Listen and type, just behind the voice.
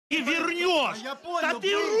И вернешь! Да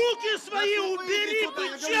ты руки свои убери,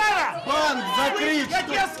 бычара! Банк закрыть! Я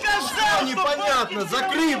тебе сказал, непонятно,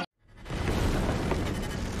 закрыть!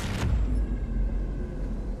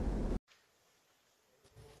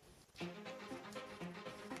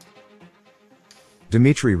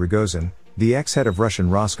 Dmitry Rogozin, the ex-head of Russian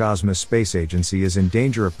Roscosmos Space Agency, is in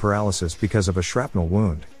danger of paralysis because of a shrapnel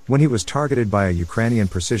wound, when he was targeted by a Ukrainian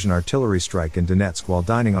precision artillery strike in Donetsk while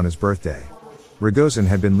dining on his birthday. Rogozin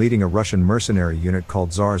had been leading a Russian mercenary unit called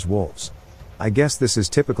Tsar's Wolves. I guess this is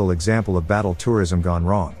typical example of battle tourism gone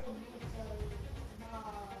wrong.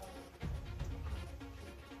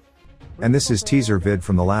 And this is teaser vid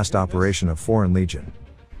from the last operation of Foreign Legion.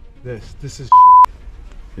 This is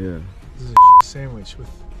Yeah. This is a sandwich with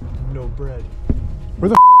no bread. Where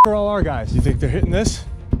the are all our guys? You think they're hitting this?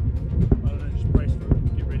 I don't know, just brace for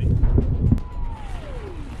it. Get ready.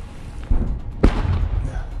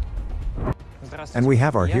 And we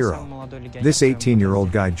have our hero. This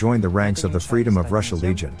 18-year-old guy joined the ranks of the Freedom of Russia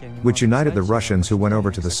Legion, which united the Russians who went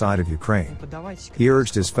over to the side of Ukraine. He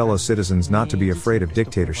urged his fellow citizens not to be afraid of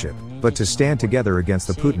dictatorship, but to stand together against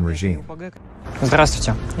the Putin regime.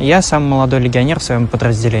 Здравствуйте, я самый молодой легионер в своем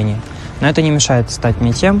подразделении, но это не мешает стать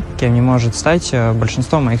мне тем, кем не может стать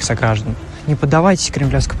большинство моих сограждан. Не поддавайтесь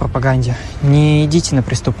кремлевской пропаганде, не идите на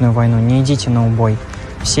преступную войну, не идите на убой.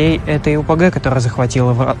 Всей этой ОПГ, которая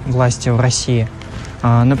захватила власти в России,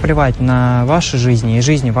 наплевать на ваши жизни и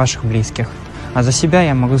жизни ваших близких. А за себя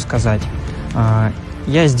я могу сказать,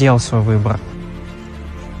 я сделал свой выбор.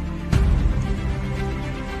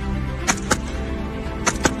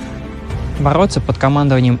 Бороться под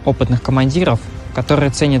командованием опытных командиров,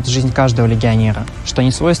 которые ценят жизнь каждого легионера, что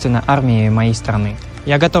не свойственно армии моей страны.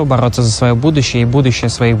 Я готов бороться за свое будущее и будущее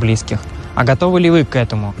своих близких. А готовы ли вы к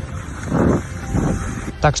этому?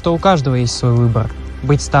 Так что у каждого есть свой выбор –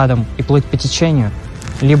 быть стадом и плыть по течению,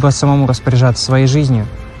 либо самому распоряжаться своей жизнью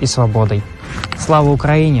и свободой. Слава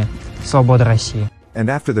Украине! Свобода России! And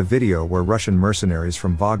after the video where Russian mercenaries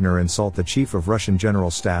from Wagner insult the chief of Russian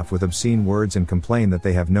General Staff with obscene words and complain that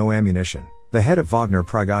they have no ammunition, the head of Wagner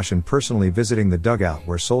Prigozhin personally visiting the dugout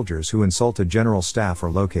where soldiers who insulted General Staff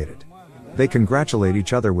are located. They congratulate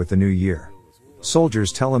each other with the new year.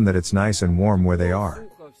 Soldiers tell him that it's nice and warm where they are.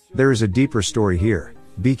 There is a deeper story here,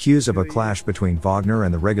 BQs of a clash between Wagner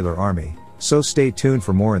and the regular army, so stay tuned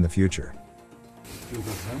for more in the future.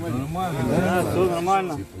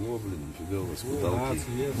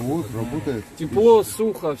 Тепло,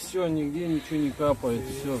 сухо, все, нигде ничего не капает,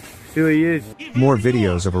 все есть. More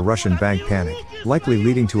videos of a Russian bank panic, likely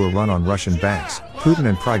leading to a run on Russian banks. Putin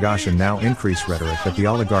and Prigozhin now increase rhetoric that the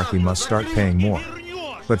oligarchy must start paying more.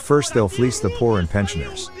 But first they'll fleece the poor and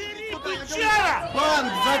pensioners.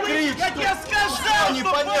 Банк закрыть! Я тебе сказал,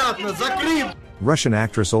 непонятно, закрыть! Russian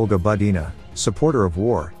actress Olga Budina, supporter of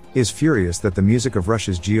war, is furious that the music of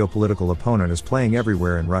Russia's geopolitical opponent is playing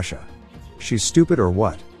everywhere in Russia. She's stupid or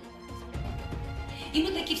what? И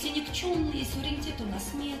мы такие все никчемные, суверенитета у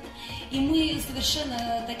нас нет, и мы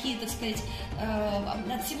совершенно такие, так сказать,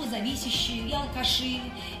 от всего зависящие, и алкаши,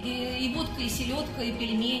 и водка, и селедка, и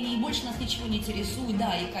пельмени, и больше нас ничего не интересует,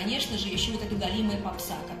 да, и, конечно же, еще вот эта голимая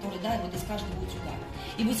попса, которая, да, вот из каждого утюга.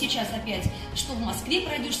 И вот сейчас опять, что в Москве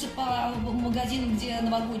пройдешься по магазинам, где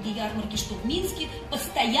новогодние ярмарки, что в Минске,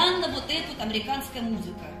 постоянно вот эта вот американская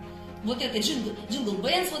музыка. Вот это джингл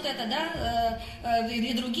бэнс, вот это, да,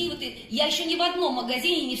 и другие. Вот, я еще ни в одном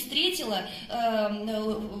магазине не встретила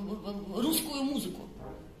русскую музыку.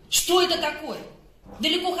 Что это такое?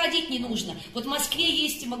 Далеко ходить не нужно. Вот в Москве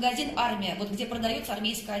есть магазин «Армия», вот где продается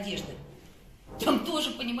армейская одежда. Там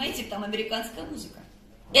тоже, понимаете, там американская музыка.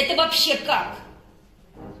 Это вообще как?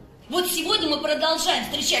 Вот сегодня мы продолжаем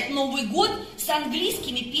встречать Новый год с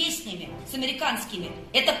английскими песнями, с американскими.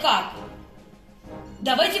 Это как?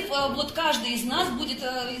 Давайте вот каждый из нас будет,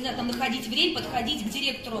 не знаю, там, находить время, подходить к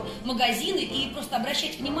директору магазина и просто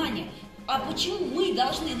обращать внимание. А почему мы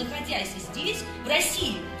должны, находясь здесь, в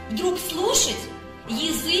России, вдруг слушать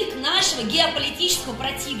язык нашего геополитического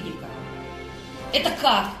противника? Это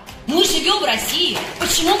как? Мы живем в России.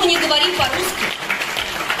 Почему мы не говорим по-русски?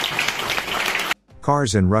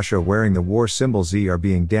 Cars in Russia wearing the war symbol Z are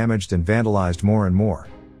being damaged and vandalized more and more.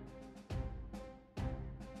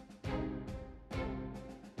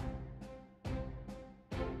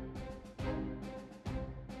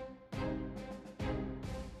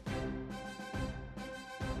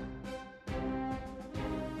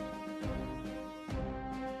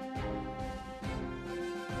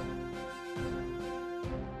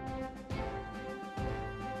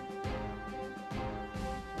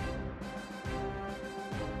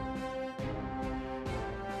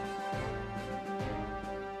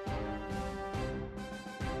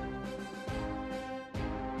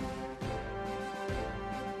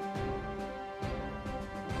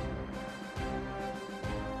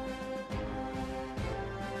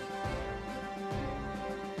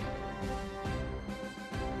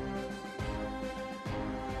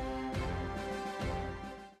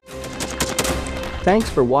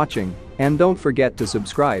 Thanks for watching, and don't forget to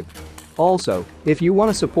subscribe. Also, if you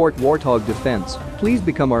want to support Warthog Defense, please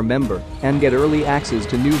become our member and get early access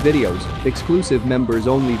to new videos, exclusive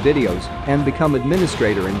members-only videos, and become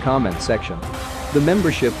administrator in comment section. The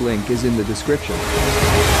membership link is in the description.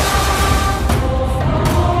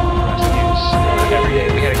 Every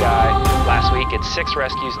day. We had a guy last week at 6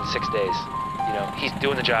 rescues in 6 days. You know, he's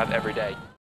doing the job every day.